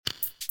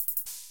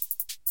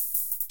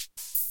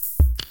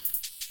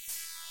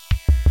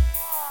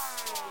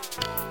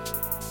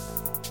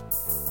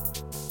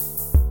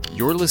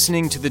You're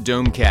listening to the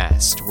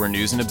Domecast, where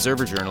news and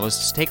observer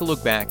journalists take a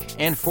look back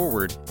and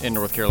forward in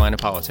North Carolina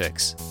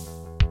politics.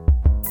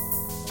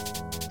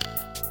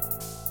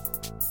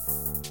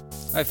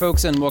 Hi,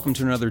 folks, and welcome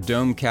to another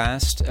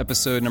Domecast,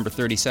 episode number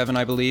 37,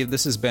 I believe.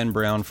 This is Ben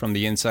Brown from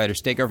the Insider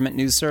State Government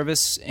News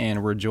Service,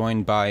 and we're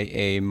joined by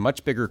a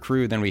much bigger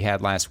crew than we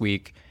had last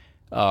week.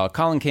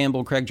 Colin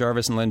Campbell, Craig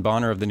Jarvis, and Lynn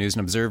Bonner of the News and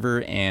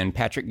Observer, and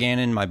Patrick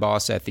Gannon, my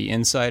boss at the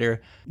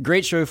Insider.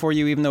 Great show for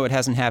you, even though it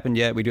hasn't happened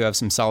yet. We do have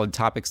some solid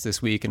topics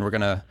this week, and we're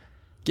going to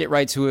get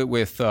right to it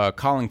with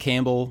Colin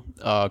Campbell.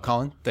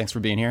 Colin, thanks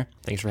for being here.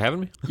 Thanks for having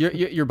me.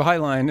 Your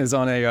byline is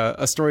on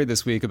a story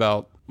this week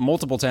about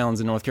multiple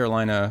towns in North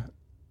Carolina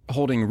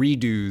holding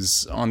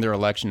redos on their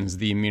elections,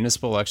 the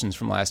municipal elections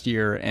from last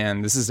year,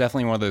 and this is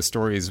definitely one of those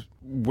stories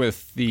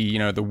with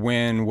the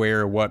when,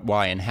 where, what,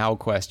 why, and how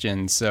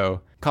questions.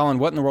 So, Colin,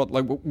 what in the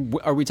world?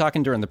 Are we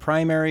talking during the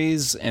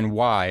primaries and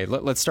why?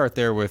 Let's start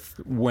there with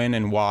when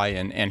and why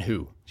and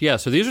who. Yeah,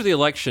 so these are the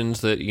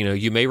elections that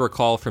you may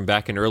recall from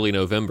back in early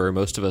November.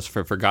 Most of us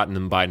have forgotten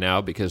them by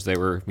now because they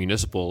were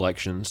municipal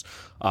elections.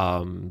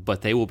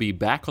 But they will be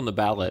back on the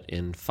ballot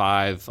in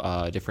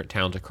 5 different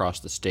towns across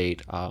the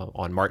state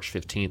on March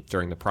 15th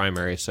during the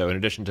primary. So in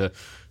addition to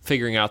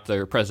figuring out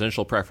their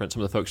presidential preference,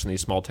 some of the folks in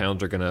these small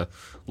towns are going to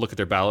look at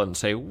their ballot and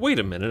say, wait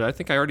a minute, I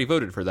think I already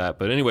voted for that.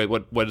 But anyway,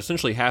 what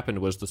essentially happened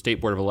was the State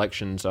Board of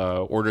Elections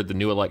ordered the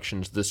new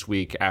elections this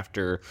week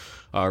after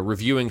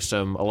reviewing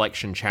some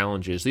election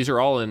challenges. These are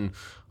all in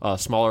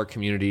smaller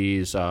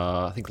communities.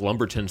 I think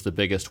Lumberton's the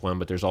biggest one,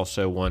 but there's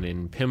also one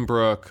in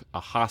Pembroke,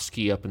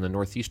 Ahoskie up in the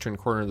northeastern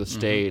corner of the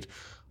state,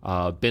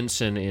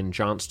 Benson in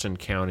Johnston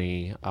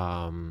County,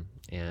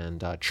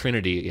 and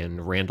Trinity in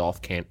Randolph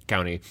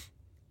County.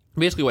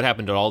 Basically, what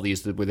happened to all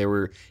these, where they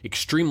were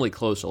extremely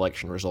close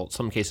election results.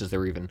 Some cases they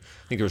were even,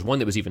 I think there was one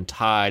that was even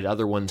tied.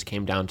 Other ones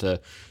came down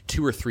to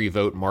 2 or 3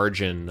 vote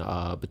margin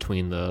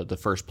between the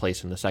first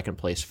place and the second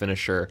place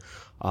finisher.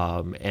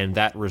 And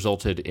that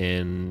resulted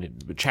in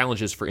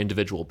challenges for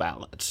individual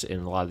ballots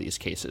in a lot of these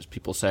cases.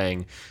 People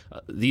saying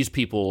these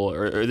people,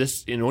 or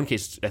this, in one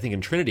case, I think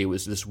in Trinity, it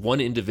was this one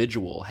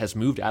individual has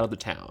moved out of the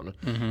town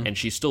and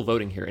she's still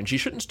voting here. And she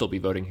shouldn't still be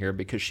voting here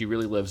because she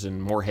really lives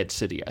in Morehead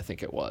City, I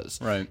think it was.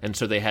 Right. And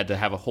so they had to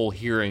have a whole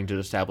hearing to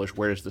establish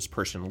where does this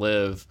person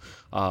live.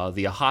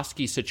 The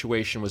Ahoskie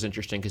situation was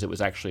interesting because it was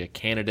actually a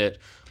candidate.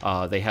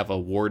 They have a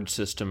ward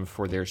system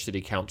for their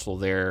city council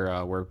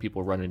there where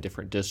people run in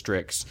different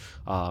districts.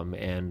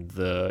 And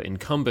the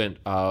incumbent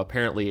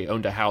apparently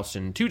owned a house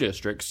in 2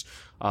 districts.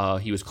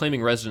 He was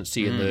claiming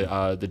residency in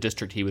the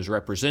district he was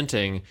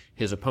representing.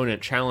 His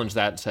opponent challenged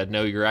that and said,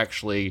 no, you're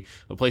actually,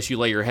 the place you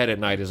lay your head at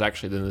night is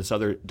actually in this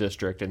other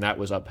district, and that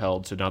was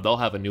upheld. So now they'll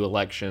have a new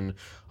election,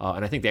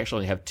 and I think they actually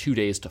only have 2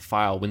 days to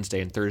file.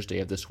 Wednesday and Thursday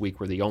of this week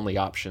were the only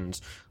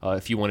options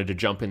if you wanted to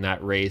jump in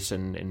that race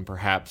and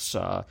perhaps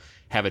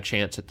have a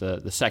chance at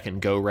the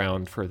second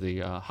go-round for the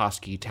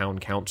Ahoskie Town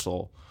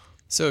Council.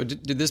 So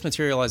did this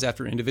materialize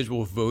after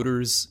individual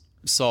voters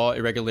saw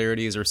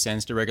irregularities or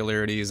sensed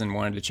irregularities and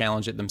wanted to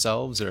challenge it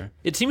themselves? Or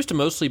it seems to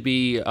mostly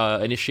be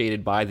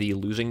initiated by the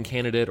losing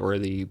candidate or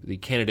the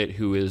candidate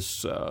who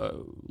is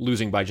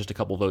losing by just a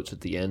couple votes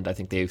at the end. I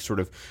think they've sort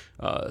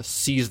of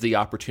seized the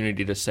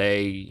opportunity to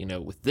say,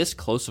 with this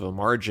close of a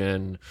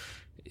margin,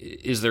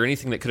 is there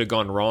anything that could have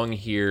gone wrong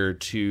here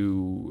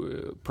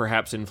to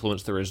perhaps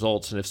influence the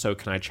results? And if so,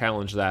 can I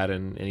challenge that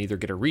and either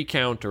get a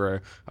recount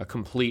or a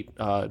complete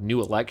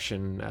new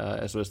election,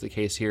 as was the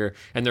case here?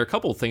 And there are a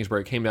couple of things where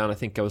it came down. I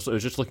think I was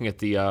just looking at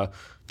the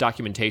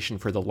documentation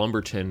for the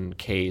Lumberton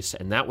case,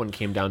 and that one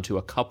came down to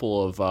a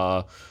couple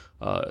of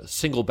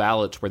single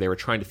ballots where they were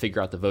trying to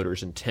figure out the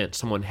voter's intent.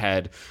 Someone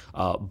had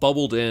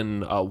bubbled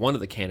in one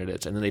of the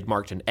candidates, and then they'd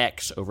marked an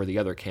X over the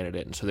other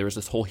candidate. And so there was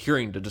this whole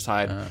hearing to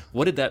decide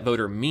what did that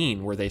voter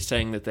mean? Were they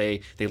saying that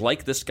they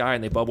like this guy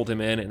and they bubbled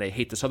him in, and they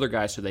hate this other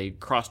guy, so they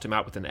crossed him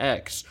out with an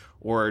X?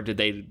 Or did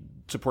they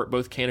support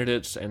both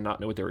candidates and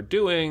not know what they were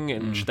doing,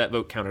 and should that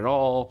vote count at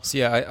all? So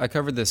yeah, I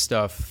covered this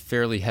stuff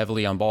fairly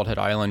heavily on Bald Head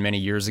Island many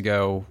years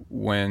ago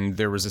when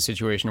there was a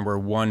situation where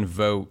one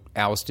vote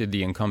ousted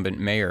the incumbent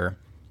mayor.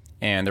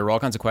 And there were all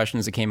kinds of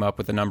questions that came up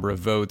with the number of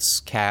votes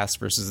cast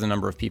versus the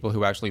number of people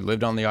who actually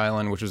lived on the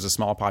island, which was a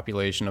small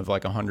population of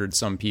like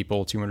 100-some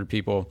people, 200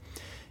 people.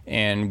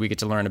 And we get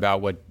to learn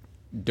about what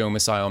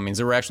domicile means.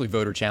 There were actually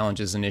voter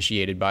challenges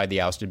initiated by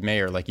the ousted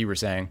mayor, like you were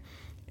saying.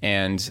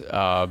 And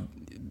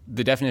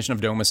the definition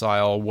of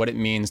domicile, what it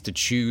means to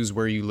choose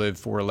where you live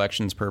for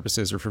elections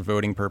purposes or for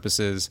voting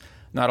purposes,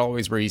 not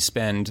always where you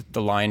spend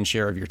the lion's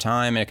share of your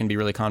time, and it can be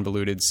really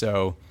convoluted.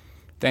 So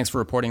thanks for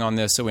reporting on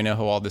this so we know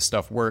how all this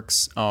stuff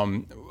works.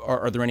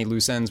 Are there any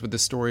loose ends with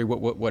this story?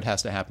 What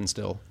has to happen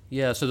still?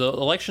 Yeah, so the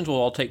elections will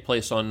all take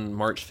place on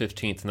March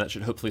 15th, and that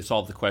should hopefully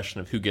solve the question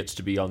of who gets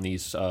to be on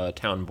these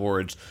town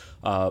boards.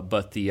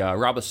 But the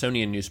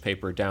Robisonian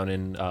newspaper down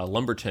in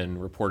Lumberton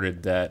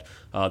reported that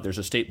there's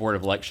a state board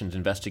of elections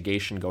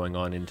investigation going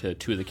on into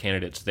two of the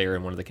candidates there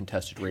in one of the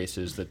contested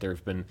races, that there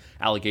have been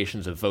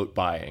allegations of vote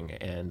buying.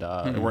 And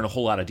there weren't a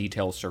whole lot of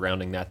details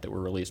surrounding that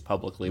were released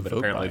publicly, but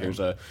apparently there's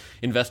a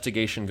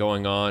investigation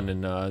going on,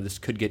 and this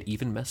could get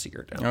even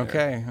messier down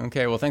there.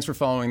 Okay. Well, thanks for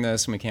following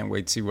this, and we can't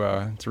wait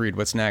to read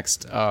what's next.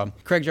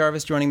 Craig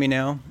Jarvis joining me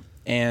now.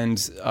 And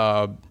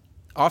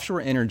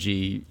offshore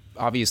energy,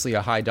 obviously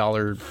a high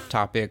dollar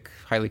topic,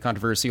 highly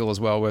controversial as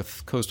well,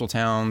 with coastal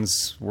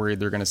towns worried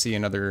they're going to see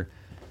another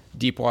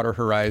Deepwater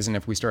Horizon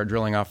if we start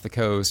drilling off the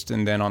coast.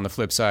 And then on the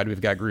flip side,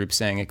 we've got groups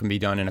saying it can be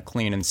done in a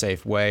clean and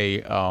safe way.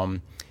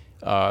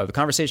 The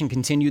conversation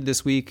continued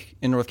this week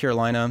in North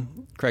Carolina.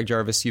 Craig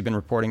Jarvis, you've been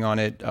reporting on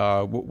it.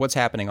 What's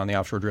happening on the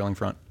offshore drilling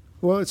front?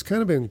 Well, it's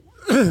kind of been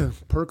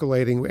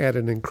percolating at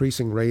an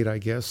increasing rate, I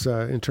guess,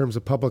 in terms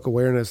of public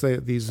awareness.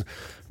 These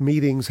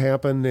meetings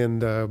happen,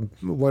 and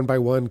one by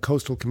one,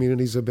 coastal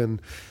communities have been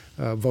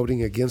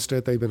voting against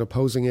it. They've been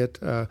opposing it.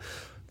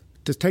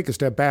 To take a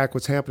step back,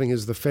 what's happening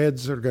is the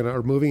feds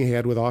are moving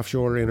ahead with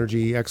offshore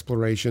energy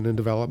exploration and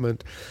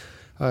development.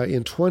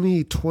 In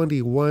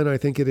 2021, I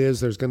think it is,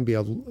 there's going to be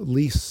a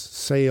lease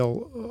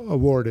sale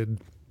awarded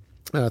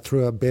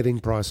through a bidding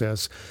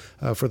process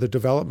for the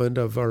development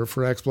of, or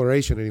for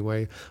exploration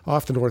anyway,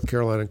 off the North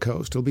Carolina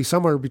coast. It'll be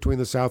somewhere between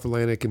the South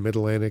Atlantic and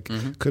Mid-Atlantic.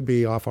 Could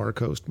be off our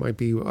coast, might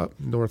be up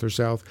north or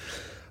south.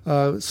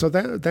 So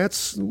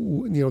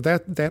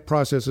that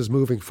process is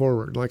moving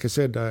forward. Like I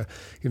said,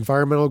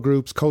 environmental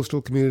groups,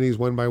 coastal communities,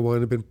 one by one,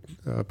 have been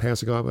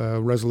passing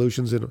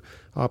resolutions in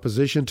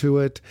opposition to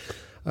it.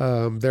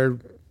 They're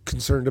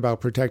concerned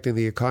about protecting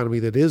the economy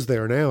that is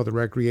there now, the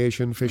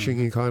recreation, fishing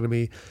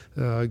economy,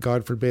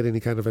 God forbid any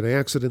kind of an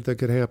accident that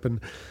could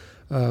happen.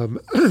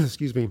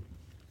 Excuse me.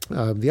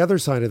 The other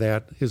side of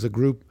that is a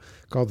group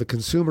called the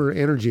Consumer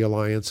Energy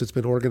Alliance. It's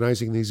been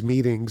organizing these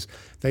meetings,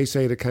 they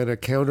say, to kind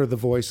of counter the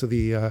voice of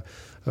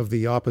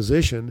the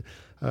opposition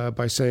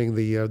by saying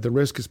the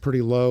risk is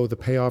pretty low, the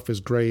payoff is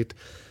great.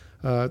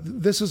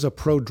 This is a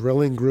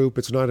pro-drilling group.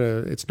 It's not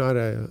a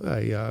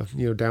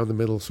down the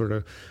middle sort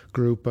of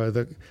group.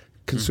 The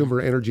Consumer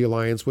Energy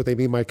Alliance. What they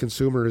mean by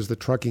consumer is the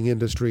trucking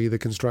industry, the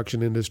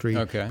construction industry,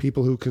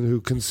 people who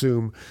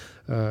consume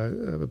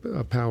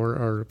power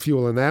or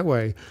fuel in that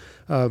way.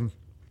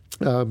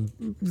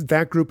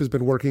 That group has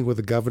been working with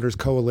the Governor's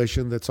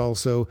Coalition.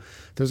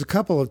 There's a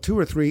couple of 2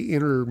 or 3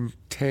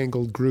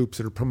 intertangled groups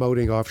that are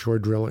promoting offshore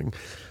drilling.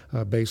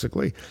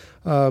 Basically,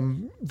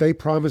 they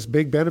promise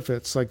big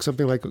benefits, like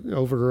something like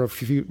over a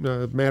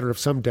matter of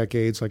some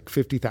decades, like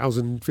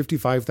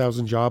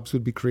 55,000 jobs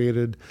would be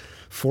created,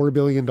 $4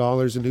 billion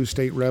in new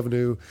state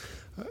revenue.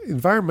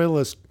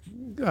 Environmentalists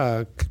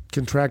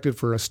contracted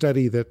for a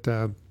study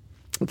that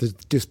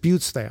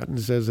disputes that and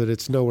says that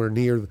it's nowhere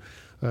near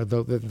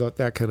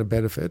that kind of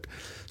benefit.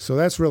 So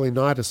that's really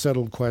not a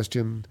settled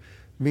question.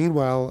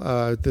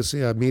 Meanwhile, this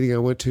meeting I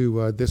went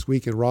to this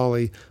week in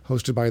Raleigh,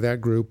 hosted by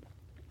that group,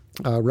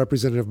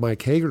 Representative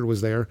Mike Hager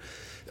was there,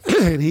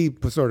 and he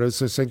sort of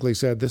succinctly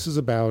said this is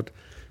about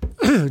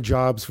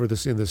jobs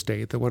in the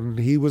state. That when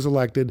he was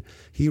elected,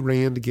 he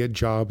ran to get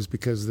jobs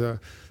because the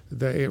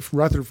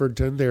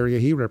Rutherfordton, the area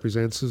he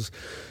represents,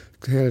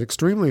 had an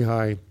extremely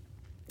high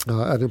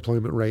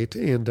unemployment rate,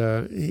 and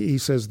he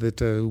says that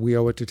we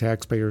owe it to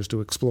taxpayers to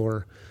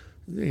explore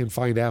and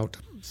find out.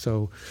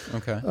 So,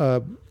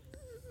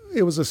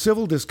 it was a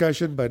civil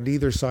discussion, but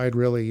neither side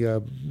really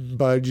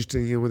budged.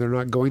 When they're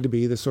not going to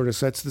be, this sort of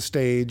sets the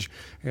stage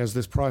as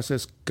this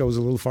process goes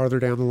a little farther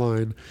down the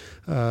line.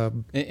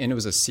 And it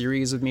was a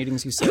series of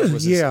meetings, you said?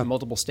 Was this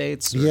multiple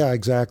states? Or? Yeah,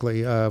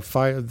 exactly.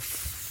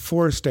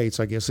 4 states,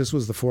 I guess. This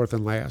was the 4th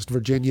and last.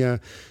 Virginia,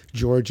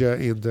 Georgia,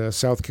 and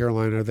South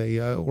Carolina, they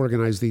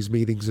organized these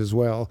meetings as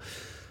well.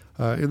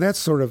 And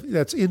that's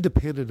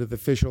independent of the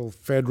official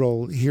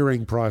federal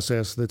hearing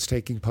process that's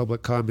taking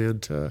public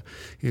comment and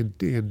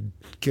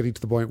getting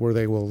to the point where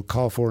they will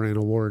call for and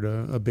award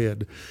a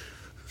bid.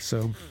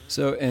 So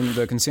in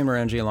the Consumer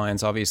Energy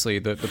Alliance, obviously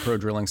the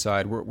pro-drilling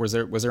side, was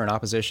there an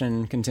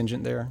opposition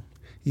contingent there?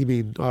 You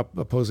mean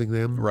opposing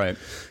them? Right.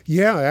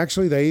 Yeah,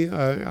 actually,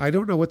 I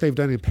don't know what they've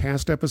done in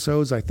past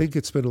episodes. I think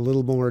it's been a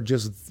little more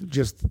just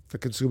the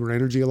Consumer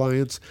Energy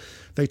Alliance.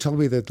 They told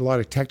me that a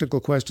lot of technical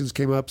questions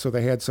came up, so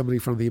they had somebody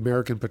from the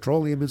American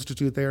Petroleum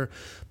Institute there,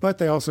 but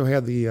they also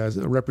had the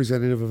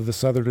representative of the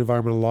Southern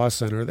Environmental Law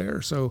Center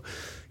there,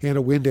 and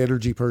a wind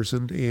energy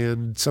person,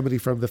 and somebody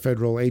from the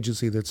federal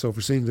agency that's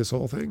overseeing this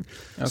whole thing.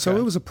 Okay. So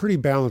it was a pretty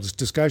balanced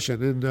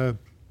discussion, and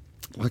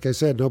like I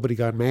said, nobody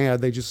got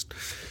mad. They just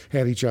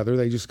had each other.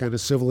 They just kind of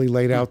civilly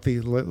laid out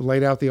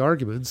the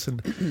arguments, and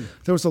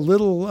there was a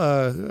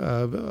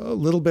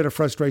little bit of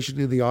frustration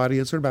in the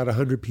audience. There were about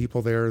 100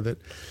 people there that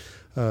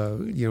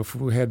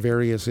who had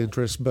various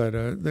interests, but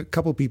a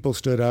couple people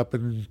stood up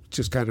and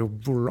just kind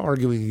of were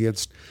arguing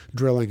against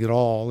drilling at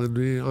all, and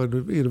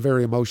in a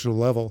very emotional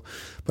level.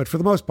 But for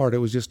the most part, it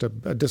was just a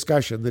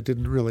discussion that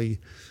didn't really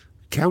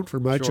count for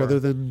much Sure. other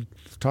than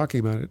talking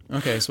about it.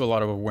 Okay, so a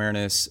lot of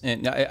awareness.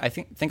 And I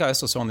think I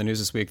also saw on the news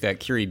this week that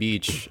Curie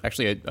Beach,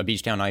 actually a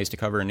beach town I used to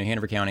cover in New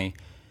Hanover County,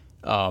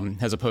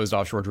 has opposed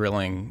offshore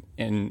drilling.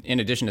 And in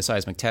addition to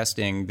seismic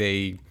testing,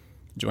 they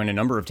joined a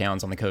number of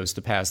towns on the coast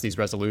to pass these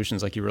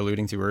resolutions like you were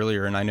alluding to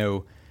earlier. And I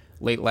know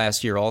late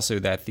last year also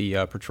that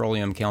the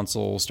Petroleum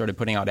Council started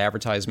putting out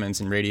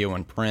advertisements in radio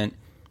and print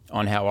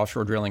on how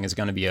offshore drilling is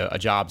going to be a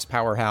jobs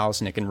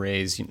powerhouse, and it can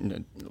raise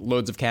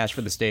loads of cash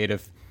for the state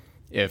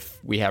if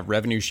we have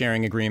revenue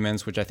sharing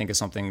agreements, which I think is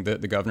something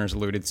that the governor's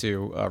alluded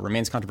to.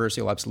 Remains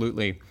controversial,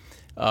 absolutely.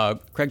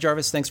 Craig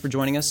Jarvis, thanks for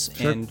joining us.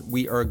 Sure. And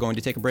we are going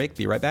to take a break.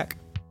 Be right back.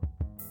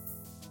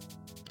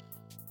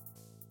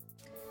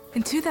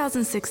 In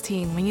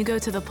 2016, when you go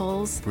to the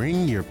polls,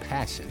 Bring your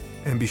passion.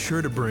 And be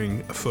sure to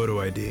bring a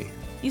photo ID.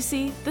 you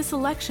see, this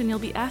election you'll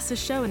be asked to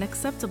show an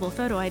acceptable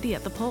photo ID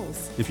at the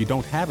polls. If you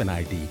don't have an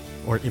ID,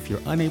 or if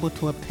you're unable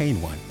to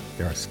obtain one,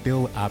 there are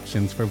still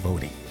options for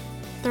voting,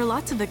 There are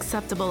lots of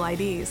acceptable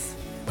IDs.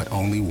 but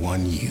only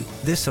one you.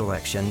 This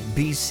election,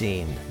 be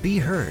seen, be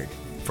heard.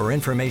 For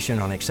information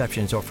on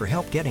exceptions or for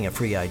help getting a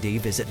free ID,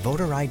 visit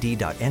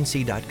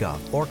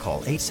voterid.nc.gov or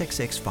call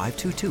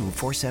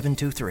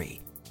 866-522-4723.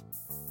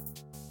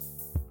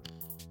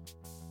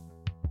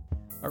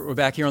 All right, we're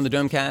back here on the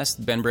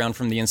Domecast. Ben Brown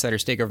from the Insider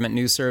State Government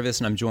News Service,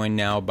 and I'm joined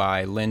now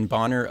by Lynn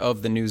Bonner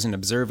of the News and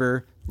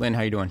Observer. Lynn,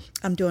 how you doing?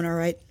 I'm doing all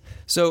right.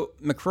 So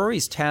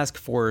McCrory's task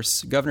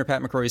force, Governor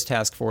Pat McCrory's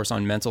task force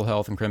on mental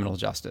health and criminal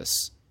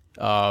justice.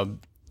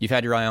 You've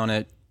had your eye on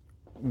it.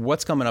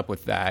 What's coming up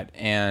with that,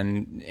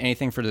 and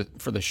anything for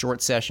the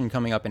short session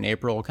coming up in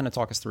April? Kind of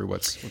talk us through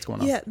what's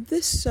going on. Yeah,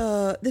 this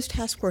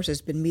task force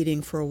has been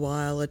meeting for a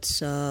while.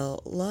 It's a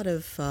lot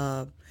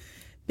of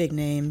big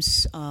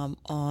names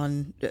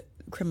on the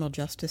criminal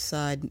justice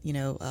side.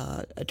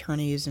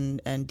 Attorneys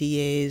and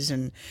DAs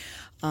and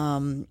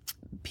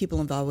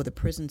people involved with the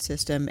prison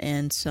system,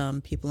 and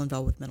some people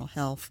involved with mental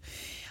health.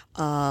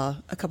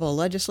 A couple of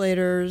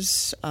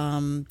legislators,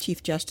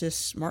 Chief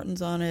Justice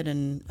Martin's on it,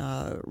 and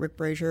Rick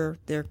Brazier,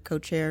 their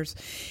co-chairs,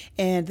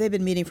 and they've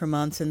been meeting for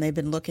months, and they've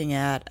been looking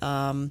at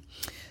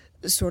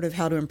sort of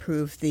how to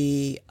improve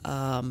the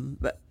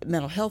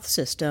mental health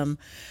system.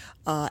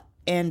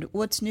 And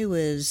what's new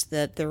is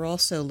that they're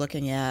also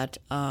looking at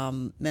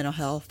mental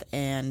health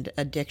and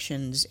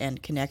addictions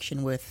and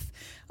connection with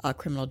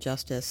criminal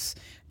justice,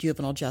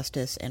 juvenile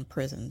justice, and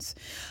prisons.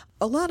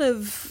 A lot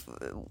of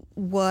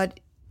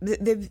what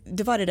they've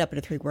divided up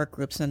into 3 work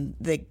groups, and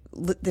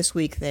this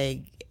week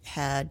they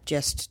had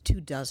just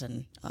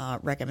 24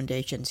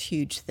 recommendations,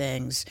 huge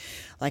things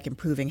like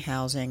improving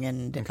housing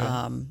and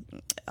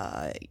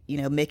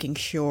making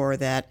sure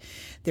that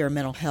there are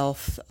mental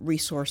health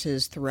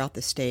resources throughout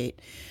the state.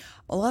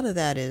 A lot of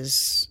that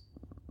is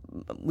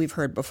we've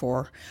heard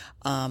before.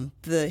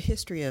 The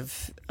history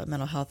of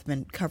mental health, I've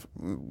been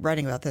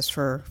writing about this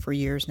for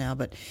years now,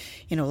 but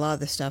a lot of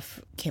this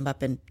stuff came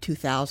up in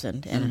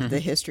 2000, and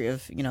the history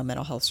of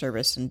mental health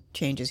service and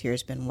changes here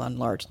has been one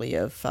largely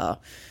of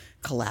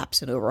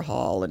collapse and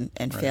overhaul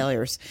and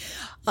failures.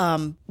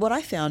 What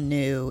I found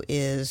new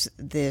is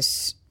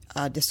this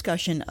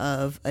discussion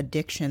of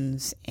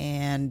addictions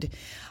and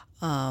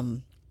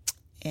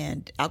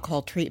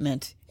alcohol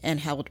treatment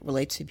and how it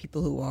relates to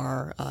people who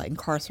are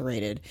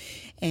incarcerated,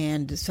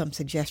 and some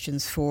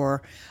suggestions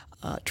for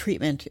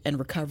treatment and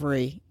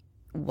recovery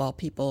while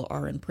people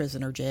are in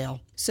prison or jail.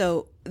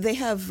 So they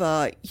have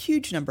a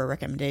huge number of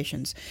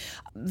recommendations.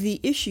 The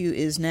issue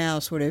is now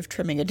sort of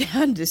trimming it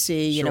down to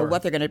see,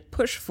 what they're going to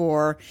push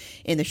for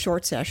in the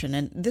short session.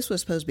 And this was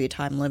supposed to be a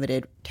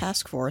time-limited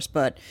task force,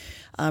 but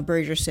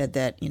Brazier said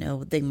that,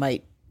 they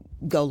might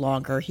go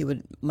longer. He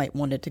might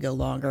want it to go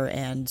longer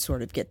and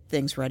sort of get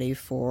things ready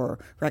for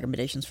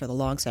recommendations for the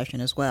long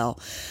session as well.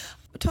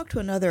 I talked to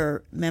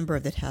another member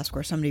of the task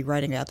force, somebody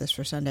writing about this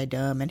for Sunday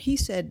Dome, and he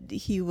said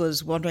he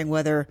was wondering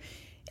whether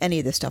any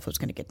of this stuff was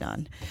going to get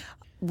done.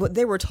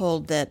 They were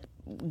told that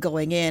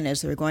going in,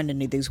 as they were going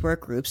into these work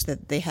groups,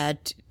 that they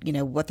had,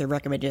 what their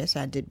recommendations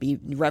had to be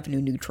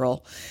revenue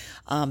neutral.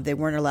 They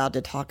weren't allowed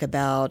to talk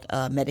about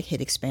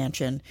Medicaid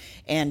expansion.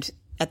 And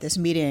at this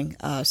meeting,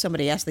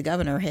 somebody asked the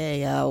governor,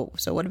 hey,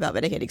 so what about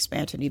Medicaid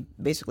expansion? He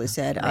basically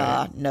said,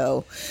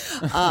 no.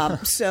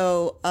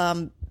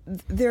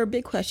 There are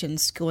big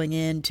questions going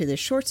into this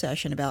short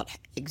session about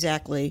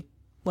exactly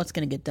what's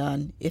going to get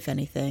done, if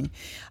anything,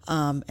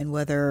 and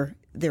whether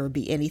there would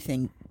be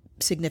anything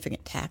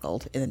significant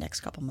tackled in the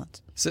next couple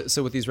months.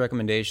 So with these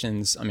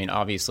recommendations, I mean,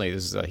 obviously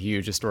this is a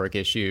huge historic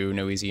issue,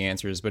 no easy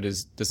answers, but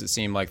does it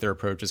seem like their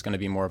approach is going to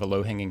be more of a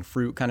low-hanging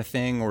fruit kind of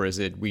thing, or is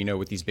it we know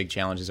what these big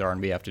challenges are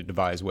and we have to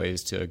devise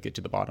ways to get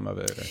to the bottom of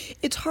it?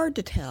 It's hard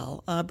to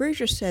tell.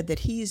 Brazier said that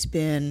he's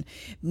been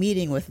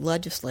meeting with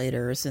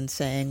legislators and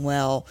saying,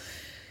 well,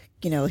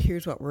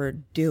 here's what we're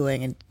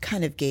doing, and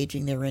kind of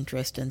gauging their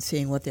interest and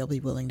seeing what they'll be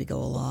willing to go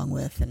along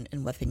with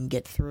and what they can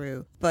get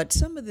through. But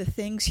some of the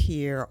things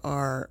here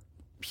are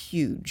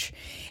huge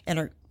and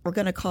are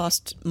going to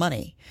cost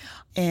money.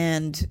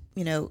 And,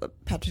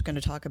 Patrick's going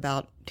to talk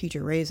about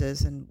teacher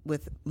raises, and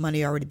with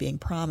money already being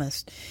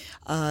promised,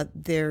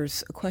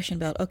 there's a question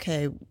about,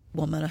 okay,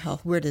 well, mental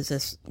health, where does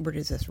this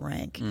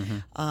rank?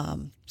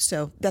 Mm-hmm.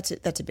 So that's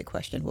a big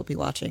question we'll be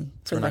watching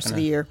for the rest of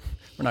the year.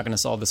 We're not going to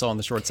solve this all in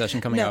the short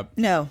session coming up.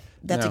 No,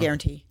 that's a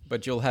guarantee.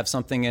 But you'll have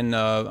something in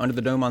Under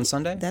the Dome on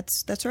Sunday?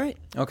 That's right.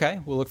 Okay,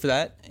 we'll look for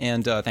that.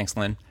 And thanks,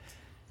 Lynn.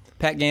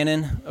 Pat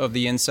Gannon of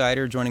The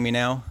Insider joining me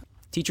now.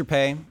 Teacher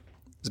pay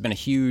has been a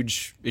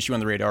huge issue on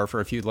the radar for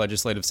a few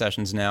legislative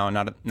sessions now.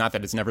 Not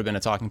that it's never been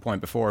a talking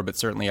point before, but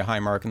certainly a high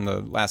mark in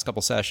the last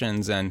couple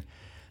sessions. And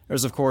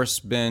there's, of course,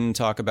 been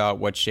talk about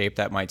what shape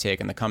that might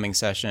take in the coming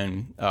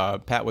session.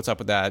 Pat, what's up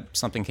with that?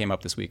 Something came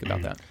up this week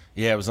about that.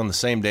 Yeah, it was on the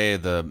same day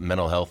of the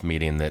mental health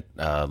meeting that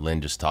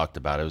Lynn just talked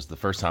about. It was the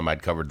first time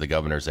I'd covered the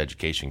governor's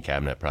education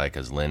cabinet, probably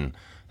because Lynn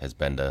has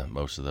been to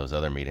most of those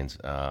other meetings.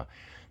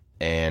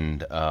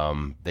 And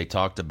they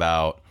talked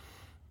about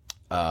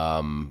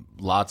the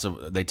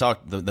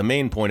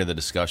main point of the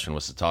discussion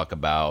was to talk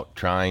about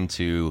trying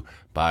to,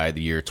 by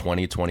the year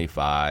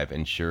 2025,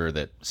 ensure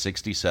that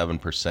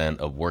 67%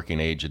 of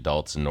working age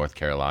adults in North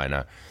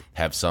Carolina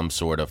have some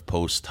sort of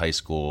post-high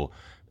school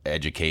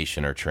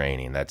education or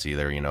training. That's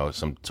either,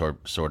 some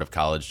sort of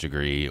college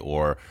degree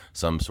or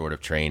some sort of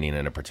training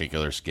in a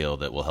particular skill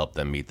that will help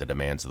them meet the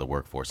demands of the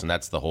workforce. And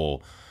that's the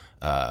whole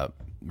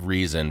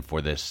reason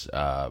for this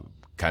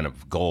kind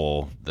of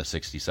goal. The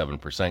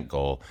 67%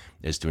 goal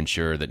is to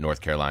ensure that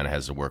North Carolina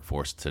has a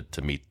workforce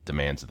to meet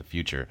demands of the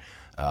future.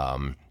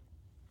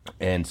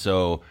 And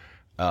so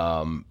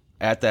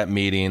at that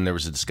meeting, there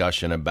was a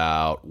discussion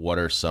about what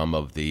are some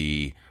of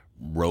the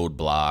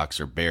roadblocks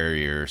or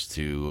barriers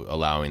to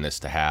allowing this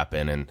to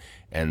happen,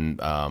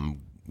 and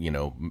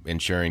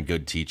ensuring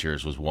good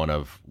teachers was one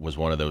of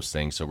those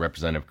things. So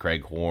Representative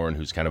Craig Horn,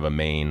 who's kind of a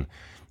main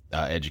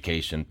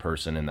education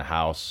person in the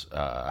House,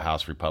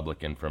 House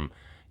Republican from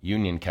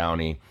Union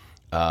County,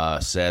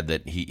 said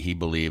that he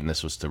believed, and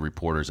this was to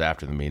reporters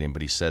after the meeting,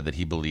 but he said that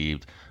he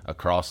believed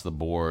across the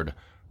board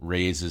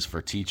raises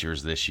for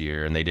teachers this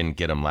year, and they didn't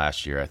get them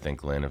last year. I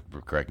think, Lynn,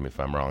 correct me if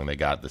I'm wrong, they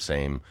got the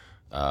same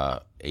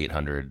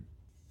 800.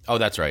 Oh,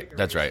 that's right.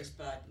 That's right.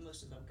 But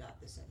most of them got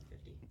the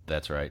 750.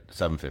 That's right,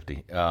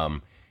 750.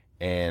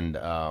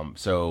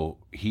 So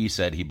he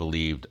said he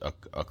believed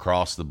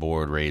across the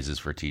board raises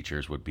for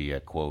teachers would be a,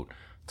 quote,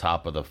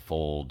 top of the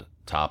fold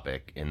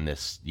topic in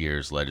this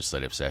year's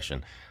legislative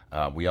session.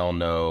 We all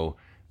know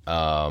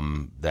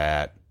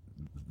that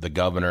the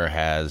governor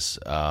has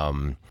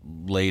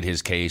laid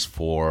his case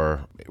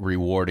for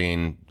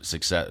rewarding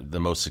the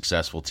most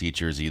successful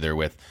teachers, either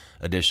with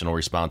additional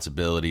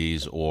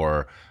responsibilities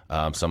or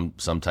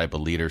some type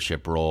of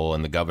leadership role.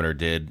 And the governor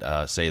did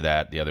say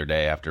that the other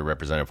day after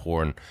Representative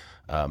Horn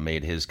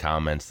made his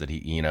comments that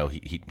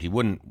he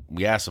wouldn't.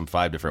 We asked him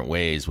 5 different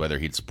ways whether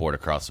he'd support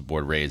across the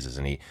board raises,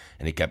 and he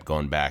kept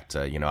going back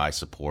to I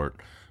support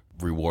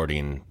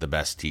rewarding the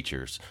best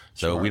teachers.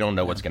 So we don't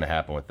know what's going to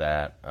happen with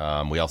that.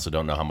 We also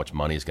don't know how much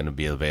money is going to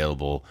be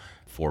available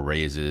for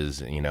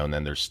raises, and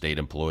then there's state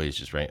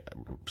employees,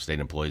 state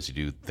employees who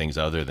do things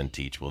other than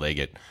teach. Will they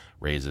get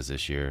raises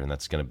this year? And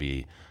that's going to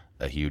be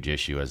a huge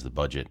issue as the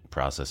budget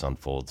process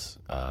unfolds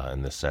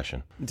in this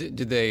session.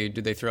 Did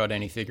they throw out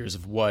any figures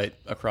of what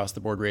across the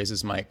board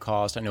raises might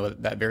cost? I know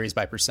that varies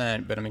by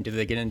percent, but did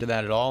they get into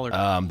that at all?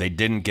 Or? They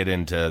didn't get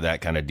into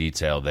that kind of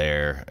detail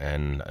there,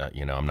 and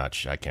I'm not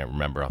sure. I can't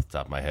remember off the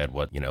top of my head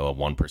what a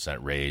 1%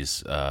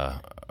 raise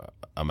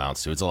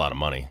amounts to. It's a lot of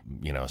money,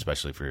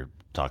 especially if you're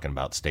talking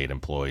about state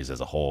employees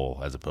as a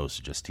whole, as opposed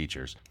to just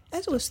teachers.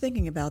 As I was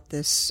thinking about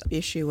this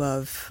issue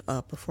of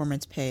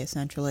performance pay,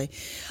 essentially,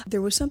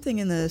 there was something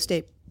in the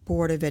State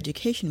Board of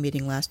Education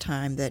meeting last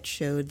time that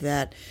showed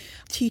that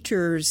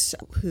teachers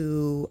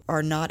who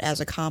are not as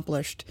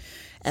accomplished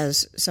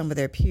as some of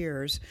their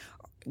peers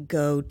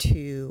go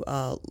to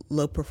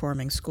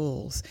low-performing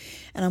schools.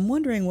 And I'm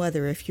wondering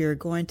whether if you're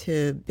going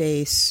to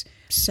base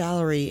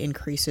salary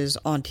increases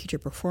on teacher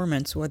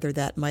performance, whether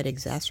that might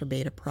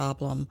exacerbate a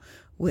problem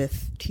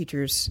with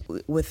teachers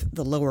with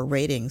the lower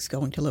ratings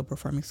going to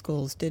low-performing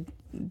schools. Did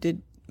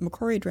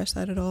McCrory address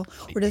that at all?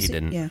 Or does he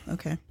didn't. Yeah,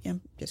 okay. Yeah,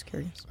 I'm just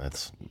curious.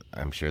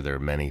 I'm sure there are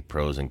many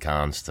pros and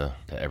cons to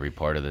every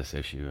part of this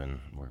issue, and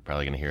we're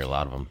probably going to hear a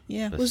lot of them.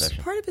 Yeah, was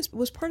part of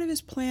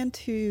his plan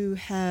to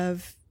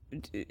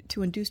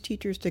induce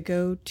teachers to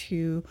go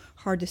to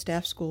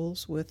hard-to-staff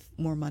schools with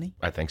more money?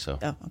 I think so.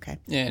 Oh, okay.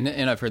 Yeah,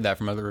 and I've heard that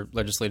from other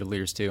legislative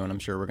leaders too, and I'm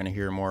sure we're going to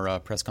hear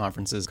more press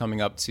conferences coming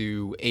up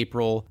to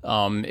April.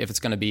 If it's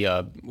going to be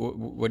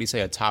what do you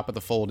say, a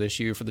top-of-the-fold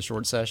issue for the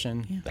short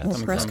session? Yeah. More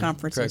press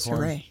conferences,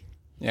 hooray.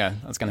 Yeah,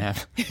 that's going to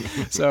happen.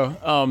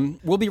 So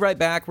we'll be right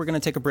back. We're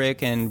going to take a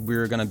break, and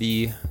we're going to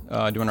be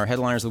doing our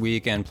headliners of the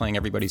week and playing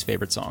everybody's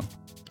favorite song.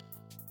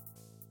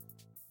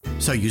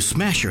 So you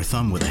smash your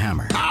thumb with a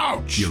hammer.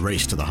 Ouch! You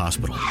race to the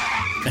hospital.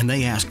 and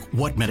they ask,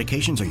 what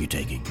medications are you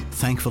taking?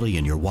 Thankfully,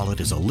 in your wallet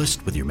is a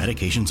list with your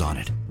medications on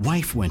it.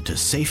 Wife went to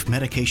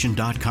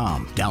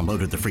safemedication.com,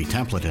 downloaded the free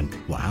template, and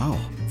wow,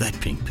 that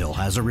pink pill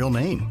has a real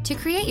name. To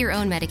create your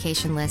own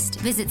medication list,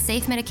 visit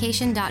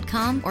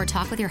safemedication.com or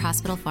talk with your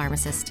hospital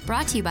pharmacist.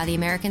 Brought to you by the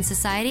American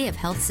Society of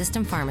Health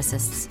System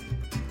Pharmacists.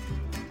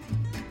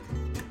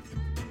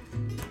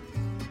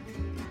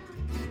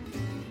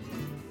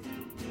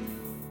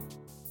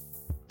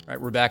 All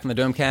right, we're back in the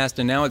Domecast,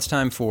 and now it's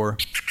time for...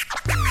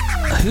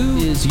 Who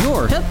is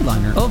your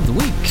headliner of the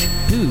week?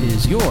 Who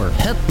is your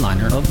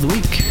headliner of the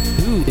week?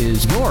 Who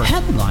is your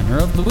headliner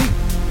of the week?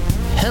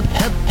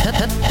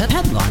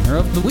 Headliner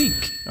of the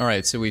week. All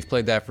right, so we've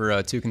played that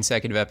for 2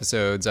 consecutive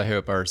episodes. I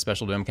hope our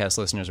special Domecast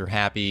listeners are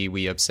happy.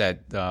 We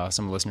upset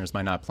some listeners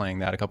by not playing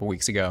that a couple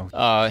weeks ago.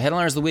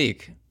 Headliners of the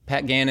week.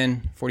 Pat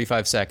Gannon,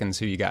 45 seconds.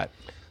 Who you got?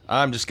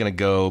 I'm just going to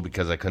go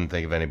because I couldn't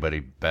think of anybody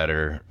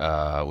better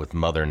with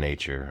Mother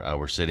Nature.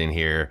 We're sitting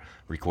here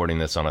recording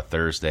this on a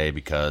Thursday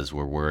because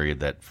we're worried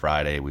that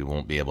Friday we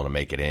won't be able to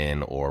make it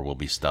in, or we'll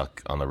be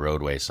stuck on the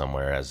roadway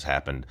somewhere, as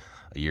happened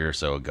a year or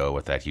so ago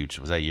with that huge,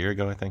 was that a year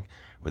ago, I think,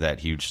 with that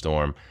huge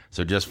storm.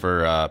 So just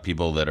for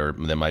people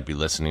that might be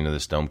listening to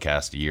this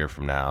Domecast a year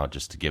from now,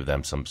 just to give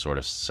them some sort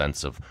of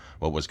sense of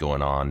what was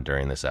going on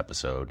during this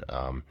episode,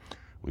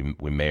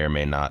 we may or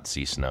may not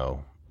see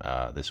snow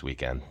this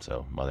weekend.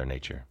 So Mother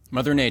Nature.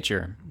 Mother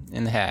Nature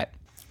in the hat.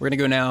 We're going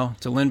to go now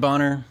to Lynn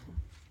Bonner.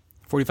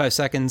 45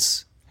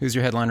 seconds. Who's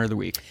your headliner of the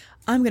week?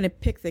 I'm going to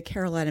pick the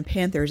Carolina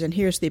Panthers, and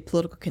here's the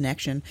political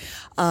connection.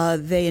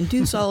 They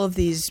induce all of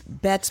these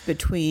bets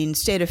between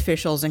state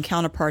officials and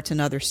counterparts in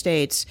other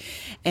states,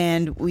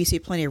 and we see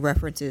plenty of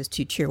references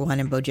to Cheer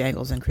One and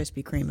Bojangles and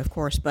Krispy Kreme, of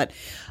course. But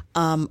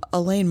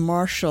Elaine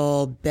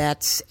Marshall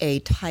bets a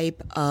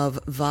type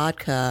of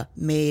vodka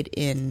made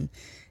in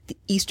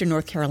eastern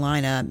North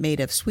Carolina,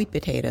 made of sweet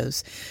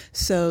potatoes.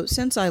 So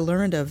since I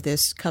learned of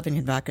this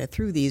Covington vodka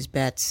through these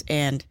bets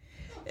and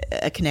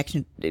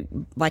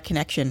by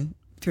connection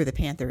through the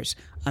Panthers,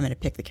 I'm going to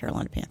pick the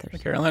Carolina Panthers. The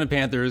Carolina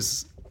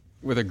Panthers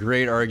with a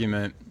great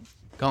argument.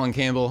 Colin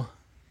Campbell,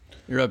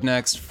 you're up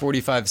next.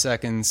 45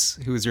 seconds.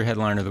 Who is your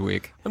headliner of the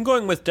week? I'm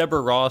going with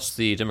Deborah Ross,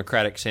 the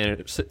Democratic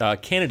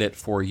candidate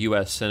for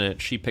U.S.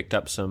 Senate. She picked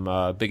up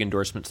some big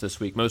endorsements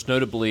this week, most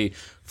notably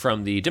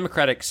from the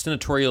Democratic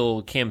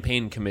Senatorial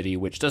Campaign Committee,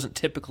 which doesn't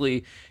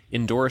typically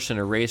endorse in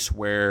a race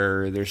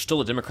where there's still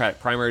a Democratic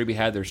primary to be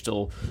had. There's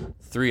still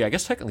 3, I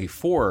guess technically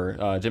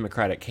 4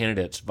 Democratic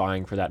candidates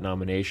vying for that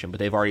nomination, but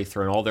they've already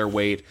thrown all their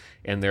weight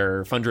and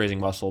their fundraising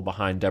muscle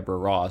behind Deborah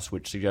Ross,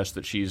 which suggests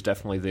that she's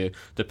definitely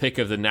the pick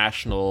of the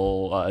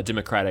national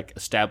Democratic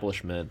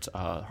establishment.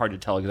 Hard to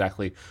tell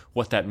exactly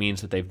what that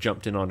means that they've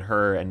jumped in on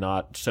her and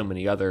not so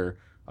many other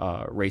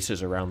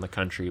races around the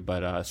country,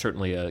 but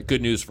certainly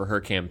good news for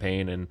her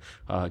campaign and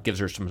gives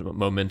her some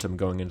momentum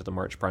going into the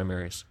March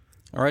primaries.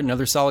 All right,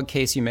 another solid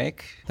case you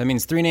make. That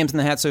means 3 names in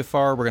the hat so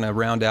far. We're going to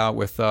round out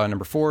with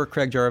number 4,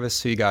 Craig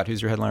Jarvis. Who you got?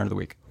 Who's your headliner of the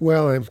week?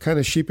 Well, I'm kind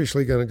of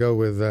sheepishly going to go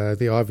with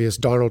the obvious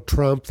Donald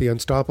Trump, the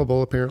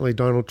unstoppable, apparently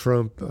Donald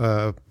Trump.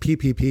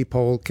 PPP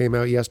poll came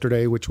out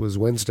yesterday, which was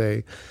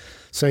Wednesday,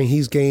 saying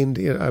he's gained,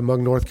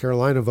 among North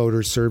Carolina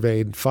voters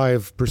surveyed,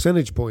 5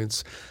 percentage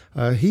points.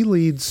 He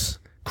leads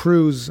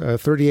Cruz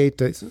 38%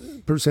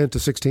 to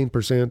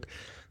 16%.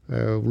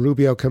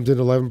 Rubio comes in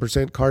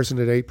 11%, Carson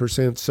at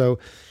 8%. So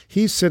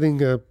he's sitting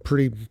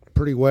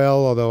pretty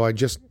well, although I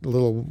just a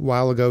little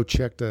while ago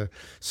checked a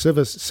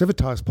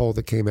Civitas poll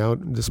that came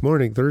out this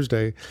morning,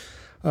 Thursday.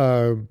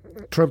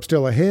 Trump's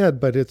still ahead,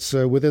 but it's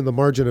within the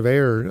margin of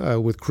error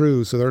with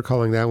Cruz, so they're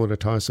calling that one a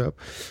toss-up.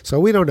 So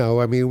we don't know.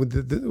 I mean,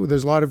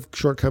 there's a lot of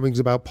shortcomings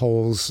about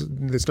polls.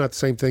 It's not the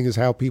same thing as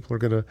how people are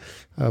going to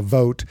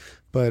vote,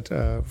 but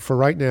for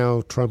right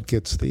now, Trump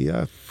gets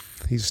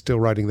he's still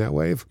riding that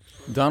wave.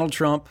 Donald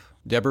Trump,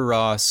 Deborah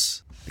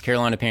Ross, the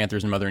Carolina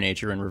Panthers, and Mother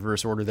Nature in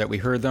reverse order that we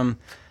heard them.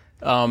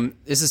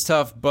 This is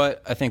tough,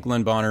 but I think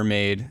Lynn Bonner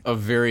made a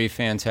very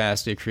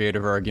fantastic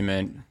creative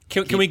argument.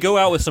 Can we go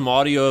out with some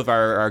audio of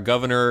our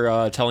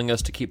governor telling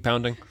us to keep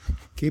pounding?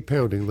 Keep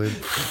pounding, Lynn.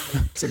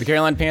 So the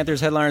Carolina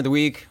Panthers headliner of the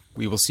week.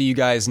 We will see you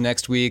guys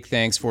next week.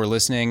 Thanks for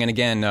listening. And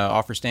again,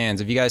 offer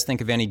stands. If you guys think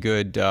of any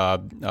good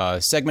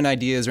segment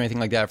ideas or anything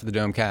like that for the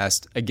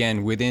Domecast,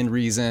 again, within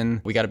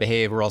reason, we got to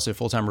behave. We're also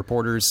full-time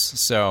reporters.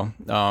 So,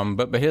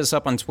 but hit us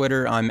up on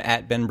Twitter. I'm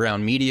at Ben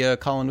Brown Media.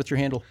 Colin, what's your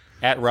handle?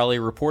 At Raleigh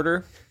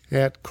Reporter.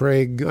 At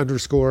Craig_NANDO.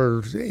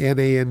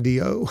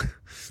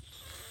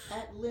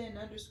 At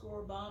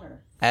Lynn_Bonner.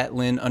 At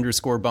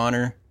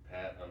Lynn_Bonner.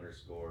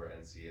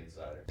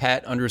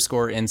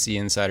 Pat_NC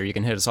Insider. You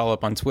can hit us all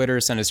up on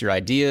Twitter, send us your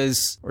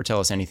ideas, or tell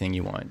us anything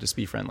you want. Just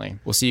be friendly.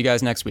 We'll see you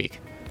guys next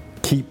week.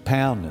 Keep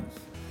pounding.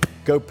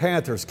 Go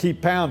Panthers,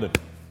 keep pounding.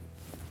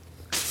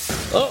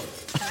 Oh!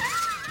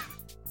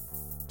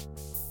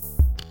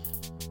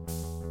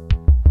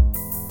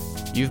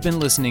 You've been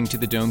listening to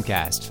the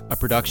Domecast, a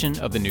production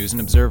of the News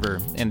and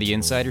Observer and the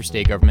Insider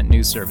State Government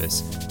News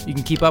Service. You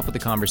can keep up with the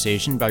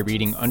conversation by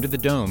reading Under the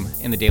Dome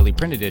in the daily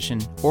print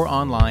edition or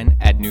online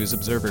at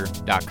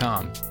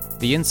newsobserver.com.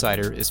 The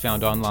Insider is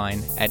found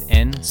online at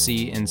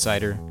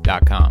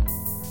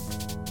ncinsider.com.